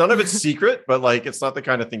 It's none of it's secret, but it's not the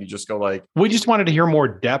kind of thing you just go like. We just wanted to hear more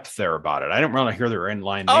depth there about it. I didn't want to hear their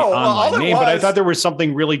online name, but I thought there was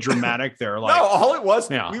something really dramatic there. Like, no, all it was,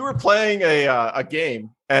 we were playing a game,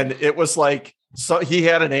 and it was like, so he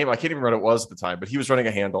had a name. I can't even remember what it was at the time, but he was running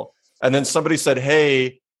a handle, and then somebody said,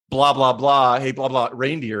 "Hey, blah blah blah, hey blah blah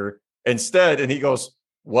reindeer" instead, and he goes,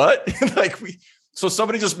 "What?" So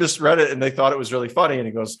somebody just misread it, and they thought it was really funny, and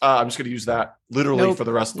he goes, "I'm just going to use that literally for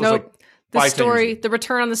the rest of the." The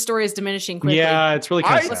return on the story is diminishing quickly. Yeah, it's really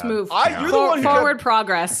kind of Let's move. You're the one forward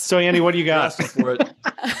progress. So, Andy, what do you got?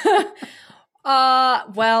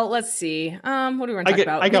 Well, let's see. What do we want to talk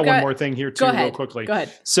about? I got one more thing here too, real quickly. Go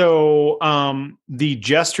ahead. So, the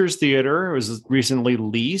Jesters Theater was recently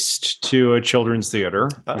leased to a children's theater,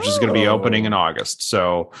 which is going to be opening in August.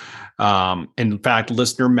 So, in fact,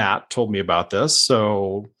 listener Matt told me about this.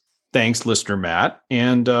 So, thanks, listener Matt.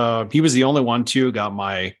 And he was the only one too who got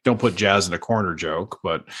my "don't put jazz in a corner" joke.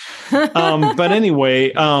 But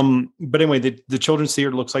anyway, the children's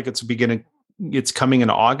theater looks like it's coming in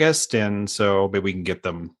August, and so maybe we can get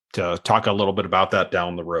them to talk a little bit about that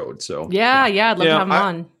down the road. So I'd love to have them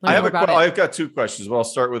on. I've got two questions. Well, I'll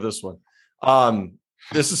start with this one.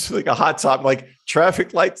 This is like a hot topic, like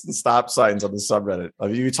traffic lights and stop signs on the subreddit. I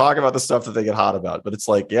mean, you talk about the stuff that they get hot about, but it's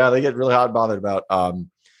like, they get really hot and bothered about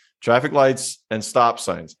traffic lights and stop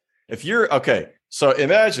signs. So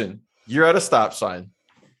imagine you're at a stop sign,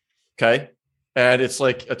 okay, and it's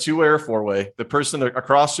like a two-way or four-way. The person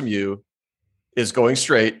across from you is going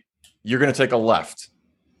straight. You're going to take a left.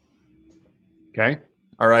 Okay.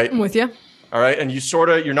 All right. I'm with you. All right. And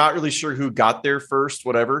you're not really sure who got there first,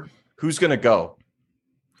 whatever. Who's going to go?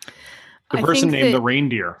 The person named the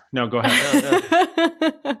reindeer. No, go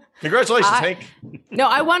ahead. Congratulations, Hank. No,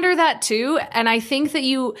 I wonder that too. And I think that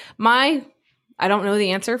I don't know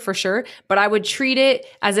the answer for sure, but I would treat it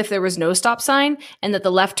as if there was no stop sign and that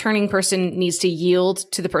the left turning person needs to yield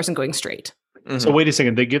to the person going straight. Mm-hmm. So wait a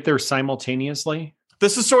second. They get there simultaneously?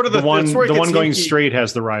 This is sort of the one going straight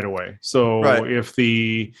has the right of way. So if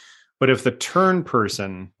the turn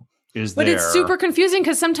person is there. But it's super confusing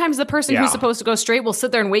because sometimes the person who's supposed to go straight will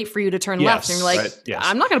sit there and wait for you to turn left. And you're like,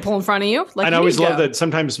 I'm not going to pull in front of you. And I always love that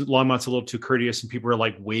sometimes Longmont's a little too courteous and people are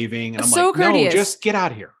like waving. And I'm so like, courteous. No, just get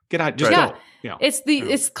out of here. Get out. Just go. Yeah.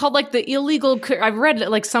 It's called like the illegal. I've read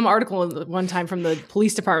like some article one time from the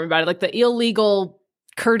police department about it, like the illegal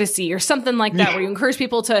courtesy or something like that, where you encourage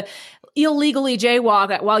people to illegally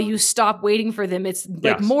jaywalk while you stop waiting for them. It's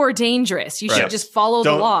like more dangerous. You should just follow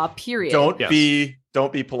the law, period.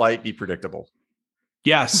 Don't be polite, be predictable.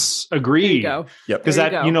 Yes, agreed. There you go. Yep. Because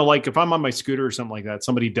like if I'm on my scooter or something like that,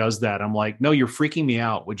 somebody does that, I'm like, no, you're freaking me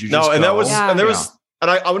out. Would you just go? And that was and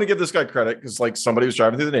I want to give this guy credit because like somebody was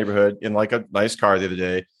driving through the neighborhood in like a nice car the other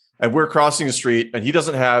day, and we're crossing the street, and he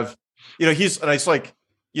doesn't have, it's like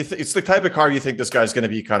it's the type of car you think this guy's going to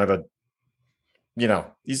be kind of a,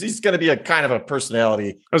 he's going to be a kind of a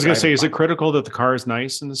personality. I was going to say, is it critical that the car is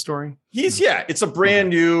nice in the story? It's a brand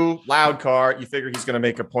new loud car. You figure he's going to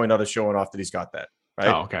make a point out of showing off that he's got that. Right?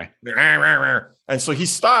 Oh, okay. And so he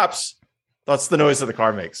stops. That's the noise that the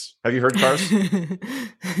car makes. Have you heard cars? We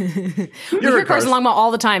hear cars in Longmont all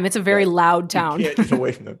the time. It's a very loud town. You can't get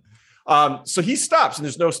away from them. So he stops and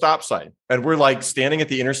there's no stop sign. And we're like standing at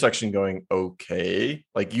the intersection going, okay,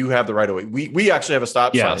 like you have the right of way. We actually have a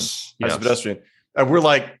stop sign as a pedestrian. And we're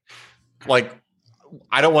like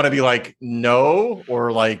I don't want to be like, no,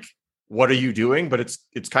 or like, what are you doing? But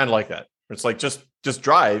it's kind of like that. It's like, just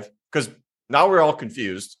drive, because now we're all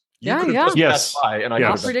confused. Yes. And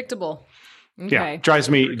I predictable. Okay. Yeah, drives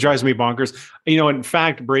me bonkers. In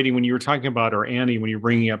fact, Brady, when you were talking about, or Andy, when you're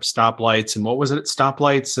bringing up stoplights and what was it?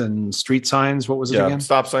 Stoplights and street signs. What was it again?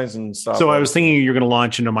 Stop signs and stop. So lights. I was thinking you're going to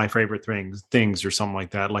launch into my favorite things or something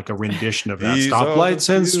like that, like a rendition of that.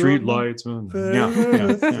 Stoplights and street lights. Yeah.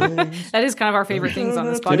 That is kind of our favorite things on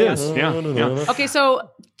this podcast. It is. Yeah. Okay,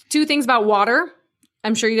 so 2 things about water.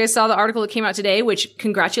 I'm sure you guys saw the article that came out today, which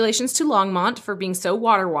congratulations to Longmont for being so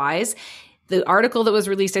water wise. The article that was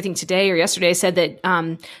released, I think today or yesterday, said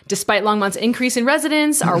that despite Longmont's increase in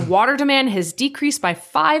residents, our water demand has decreased by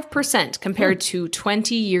 5% compared to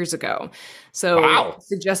 20 years ago. So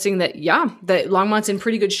suggesting that, that Longmont's in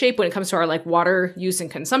pretty good shape when it comes to our water use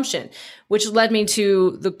and consumption, which led me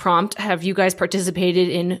to the prompt. Have you guys participated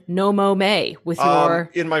in No Mow May with your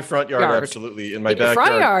in my front yard? Absolutely. In my backyard.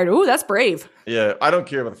 Front yard. Ooh, that's brave. Yeah. I don't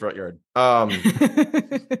care about the front yard.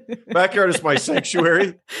 Backyard is my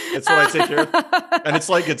sanctuary. It's what I take care of. And it's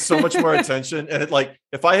it's so much more attention. And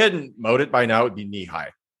if I hadn't mowed it by now, it'd be knee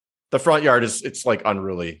high. The front yard it's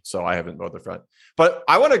unruly. So I haven't mowed the front. But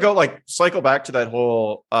I want to go cycle back to that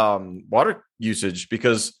whole water usage,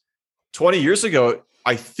 because 20 years ago,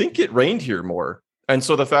 I think it rained here more. And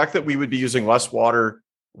so the fact that we would be using less water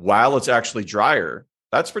while it's actually drier,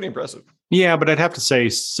 that's pretty impressive. Yeah, but I'd have to say,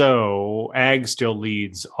 ag still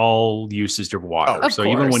leads all usage of water.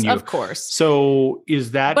 Of course. So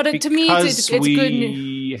is that to me, it's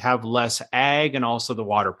we have less ag, and also the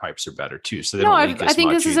water pipes are better too? So I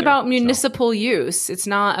think this is about municipal use. It's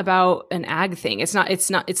not about an ag thing. It's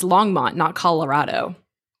Longmont, not Colorado.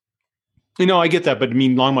 I get that, but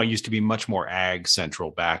Longmont used to be much more ag central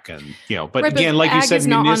back, and but right, again, like ag you said, is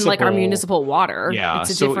not on our municipal water. Yeah,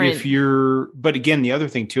 it's but again, the other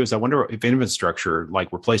thing too is I wonder if infrastructure,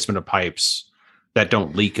 like replacement of pipes that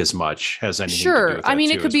don't leak as much, has anything to do with that.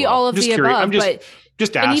 It could be all of the above, but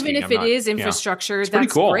just asking, and even if it is infrastructure,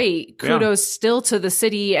 that's cool. great. Kudos still to the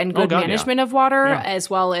city and good management of water, as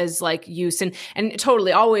well as use and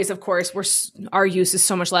totally always, of course, our use is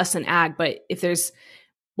so much less than ag. But if there's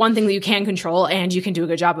one thing that you can control and you can do a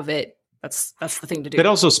good job of it, that's the thing to do. It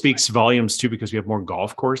also speaks volumes too, because we have more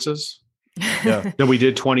golf courses than we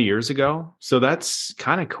did 20 years ago. So that's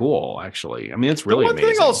kind of cool, actually. It's really amazing.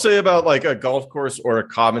 One thing I'll say about a golf course or a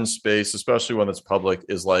common space, especially one that's public,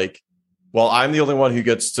 is I'm the only one who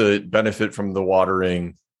gets to benefit from the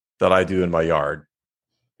watering that I do in my yard.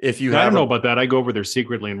 I don't know about that. I go over there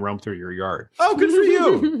secretly and roam through your yard. Oh, good for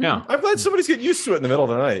you. Yeah. I'm glad somebody's getting used to it in the middle of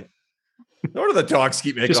the night. Nor do the dogs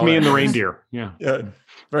keep making just me and the reindeer. Yeah.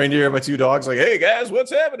 Reindeer and my 2 dogs hey guys, what's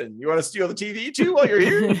happening? You want to steal the TV too while you're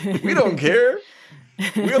here? We don't care.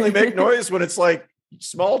 We only make noise when it's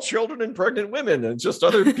small children and pregnant women and just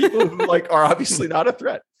other people who are obviously not a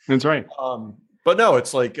threat. That's right. But no,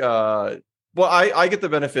 it's I get the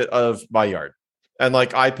benefit of my yard, and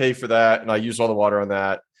I pay for that and I use all the water on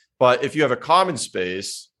that. But if you have a common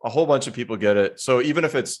space, a whole bunch of people get it. So even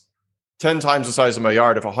if it's 10 times the size of my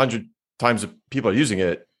yard, if 100 times of people are using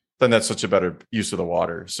it, then that's such a better use of the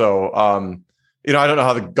water. So, I don't know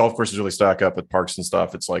how the golf courses really stack up at parks and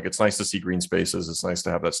stuff. It's it's nice to see green spaces. It's nice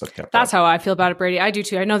to have that stuff kept. That's how I feel about it, Brady. I do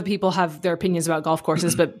too. I know that people have their opinions about golf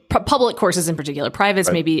courses, but public courses in particular,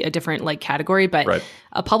 privates may be a different category, but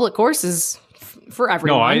a public course is for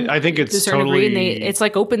everyone. No, I think it's totally. It's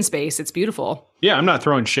open space. It's beautiful. Yeah, I'm not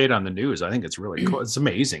throwing shade on the news. I think it's really cool. It's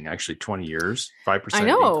amazing, actually. 20 years, 5%. I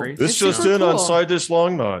know. Increase. This just in on Side Dish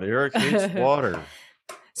Longmont. Eric hates water.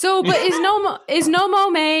 So, but is No Mow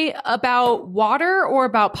May about water or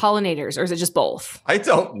about pollinators, or is it just both? I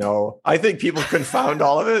don't know. I think people confound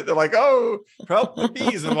all of it. They're help the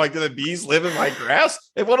bees. And do the bees live in my grass?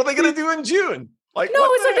 And what are they going to do in June? No,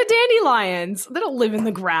 it's the dandelions. They don't live in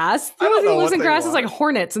the grass. The only thing that lives in grass is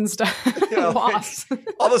hornets and stuff. Wasps.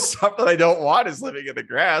 All the stuff that I don't want is living in the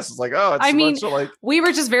grass. It's it's we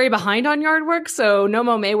were just very behind on yard work, so No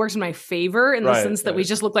Mow May works in my favor in the sense that we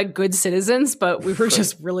just look like good citizens, but we were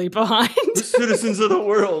just really behind. We're citizens of the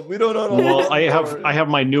world. We don't know. Well, I have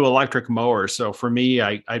my new electric mower, so for me,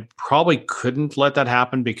 I probably couldn't let that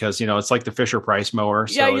happen because it's like the Fisher Price mower,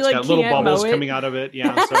 so it's got little bubbles coming out of it.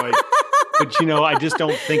 Yeah, so but I just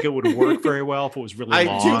don't think it would work very well if it was really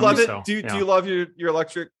long. Do you love it? Do you love your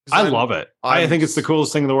electric? I love it. I think it's the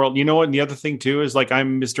coolest thing in the world. You know what? And the other thing too is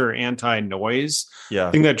I'm Mr. Anti-noise. Yeah.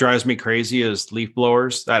 The thing that drives me crazy is leaf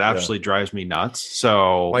blowers. That absolutely drives me nuts.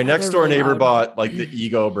 So my next door neighbor bought the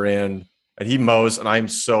Ego brand, and he mows, and I'm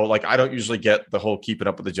so I don't usually get the whole keeping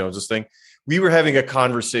up with the Joneses thing. We were having a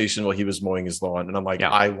conversation while he was mowing his lawn, and I'm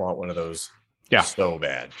I want one of those. Yeah. So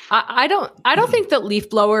bad. I don't think that leaf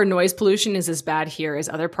blower noise pollution is as bad here as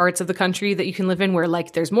other parts of the country that you can live in, where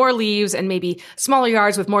like there's more leaves and maybe smaller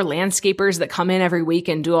yards with more landscapers that come in every week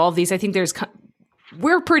and do all of these. I think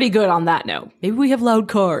we're pretty good on that note. Maybe we have loud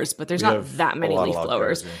cars, but there's not that many leaf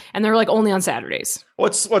blowers. Cars, yeah. And they're like only on Saturdays.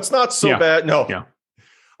 What's not so bad? No. Yeah.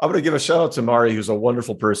 I'm going to give a shout out to Mari, who's a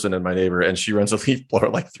wonderful person and my neighbor, and she runs a leaf blower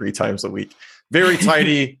like 3 times a week. Very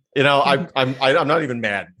tidy. I'm not even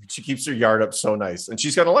mad. She keeps her yard up so nice, and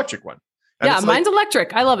she's got an electric one. And mine's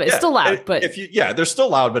electric. I love it. It's still loud, but they're still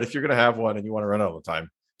loud. But if you're going to have one and you want to run all the time,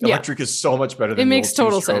 electric is so much better. Than it makes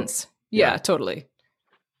total sense. Yeah, totally.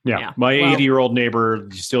 Yeah. My 80-year-old neighbor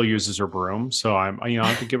still uses her broom, so I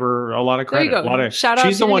have to give her a lot of credit. There you go. Shout out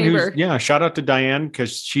she's to the one neighbor. Shout out to Diane,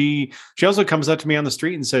 because she also comes up to me on the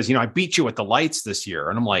street and says, I beat you with the lights this year,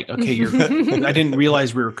 and I'm like, okay, I didn't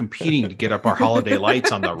realize we were competing to get up our holiday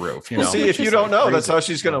lights on the roof. See, if you don't know, that's how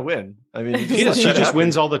she's going to win. I mean, she just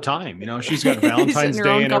wins all the time. She's got Valentine's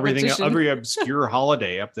Day and everything, every obscure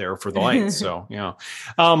holiday up there for the lights. So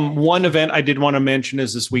one event I did want to mention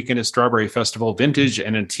is this weekend is Strawberry Festival Vintage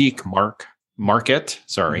and Antique Market.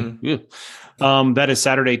 Sorry. Mm-hmm. That is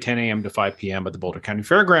Saturday, 10 a.m. to 5 p.m. at the Boulder County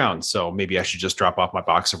Fairgrounds. So maybe I should just drop off my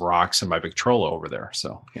box of rocks and my Victrola over there.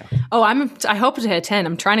 So, yeah. Oh, I hope to attend.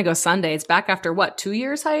 I'm trying to go Sunday. It's back after 2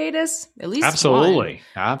 years hiatus? At least Absolutely. one.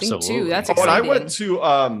 Absolutely. I think 2. That's exciting.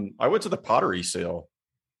 I went to the pottery sale.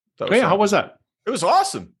 How was that? It was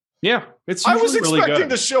awesome. Yeah. I was expecting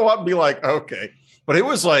to show up and be like, okay. But it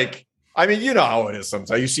was like, I mean, you know how it is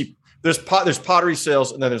sometimes. You see there's pottery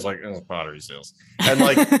sales, and then there's pottery sales. And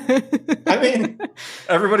like, I mean,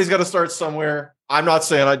 everybody's got to start somewhere. I'm not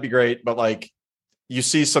saying I'd be great, but like, you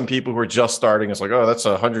see some people who are just starting. It's like, oh, that's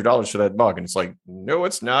 $100 for that mug. And it's like, no,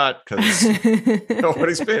 it's not, because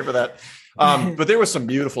nobody's paying for that. But there was some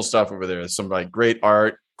beautiful stuff over there. Some like great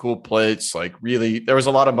art, cool plates. Like really, there was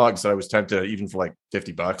a lot of mugs that I was tempted even for like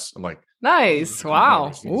 $50. I'm like, nice.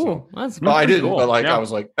 Wow. Ooh, that's no, I didn't, cool. But like, I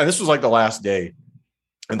was like, and this was like the last day.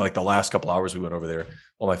 And like the last couple hours we went over there,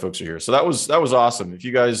 all my folks are here. So that was awesome. If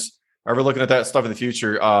you guys are ever looking at that stuff in the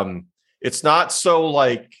future, it's not so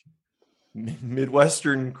like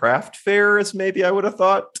Midwestern craft fair as maybe I would have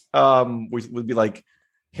thought. Would be like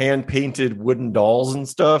hand painted wooden dolls and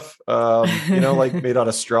stuff, like made out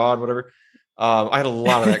of straw and whatever. I had a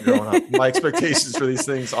lot of that growing up. My expectations for these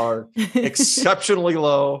things are exceptionally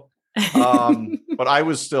low. But I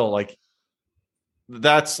was still like,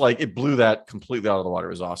 that's like, it blew that completely out of the water.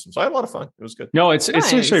 It was awesome. So I had a lot of fun. It was good. No, it's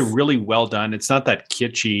actually really well done. It's not that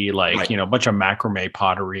kitschy, like, a bunch of macrame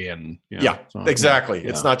pottery and exactly. Yeah.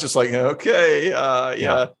 It's not just like,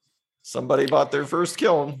 somebody bought their first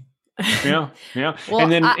kiln. Yeah. Well,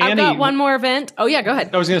 and then I've got one more event. Oh yeah, go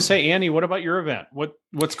ahead. I was going to say, Annie, what about your event?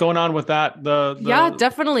 What's going on with that? Yeah,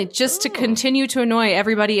 definitely. Just to continue to annoy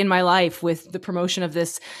everybody in my life with the promotion of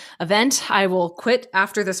this event, I will quit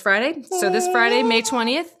after this Friday. So this Friday, May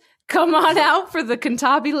 20th, come on out for the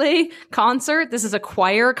Cantabile concert. This is a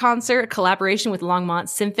choir concert, collaboration with Longmont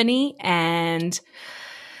Symphony and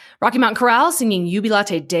Rocky Mountain Chorale singing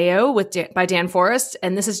Jubilate Deo by Dan Forrest.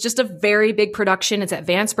 And this is just a very big production. It's at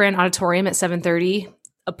Vance Brand Auditorium at 7:30.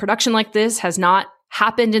 A production like this has not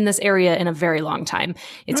happened in this area in a very long time.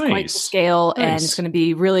 It's quite scale and it's going to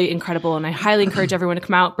be really incredible. And I highly encourage everyone to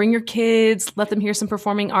come out, bring your kids, let them hear some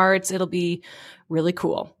performing arts. It'll be really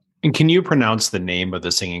cool. And can you pronounce the name of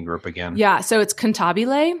the singing group again? Yeah, so it's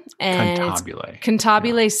Cantabile and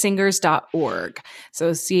cantabilesingers.org.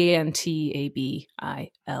 So Cantabile.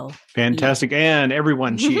 Fantastic. And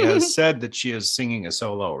everyone, she has said that she is singing a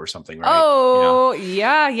solo or something, right? Oh,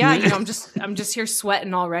 yeah. I'm just here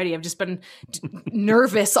sweating already. I've just been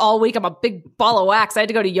nervous all week. I'm a big ball of wax. I had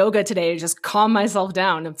to go to yoga today to just calm myself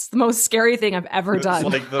down. It's the most scary thing I've ever done.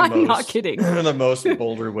 Like I'm not kidding. The most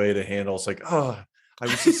Boulder way to handle. It's like, I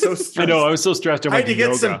was just so stressed. I know. I was so stressed. I had to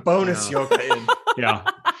get some bonus yoga in. Yeah.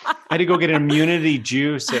 I had to go get an immunity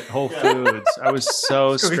juice at Whole Foods. I was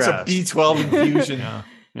so stressed. It's a B12 infusion.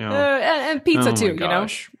 And pizza too,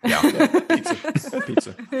 gosh. Yeah.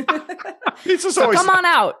 Pizza. Pizza's so always come on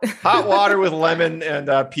out. Hot water with lemon and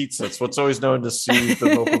pizza. It's what's always known to soothe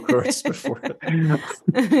the vocal cords before.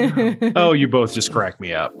 Oh, you both just cracked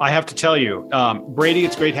me up. I have to tell you, Brady,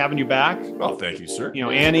 it's great having you back. Oh, thank you, sir.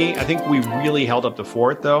 Annie, I think we really held up the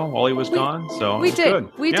fort though while he was gone. So we did. Good.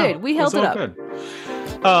 We did. We held it up. Good.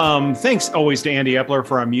 Thanks always to Andy Epler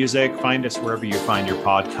for our music. Find us wherever you find your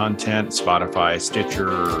pod content, Spotify,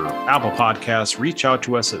 Stitcher, Apple Podcasts. Reach out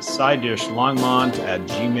to us at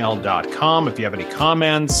sidedishlongmont@gmail.com if you have any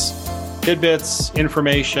comments, tidbits,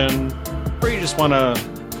 information, or you just want to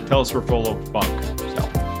tell us we're full of bunk. So.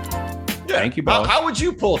 Thank you both. How would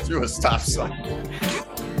you pull through a stop sign?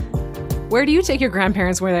 Where do you take your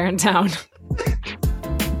grandparents when they're in town?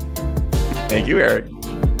 Thank you, Eric.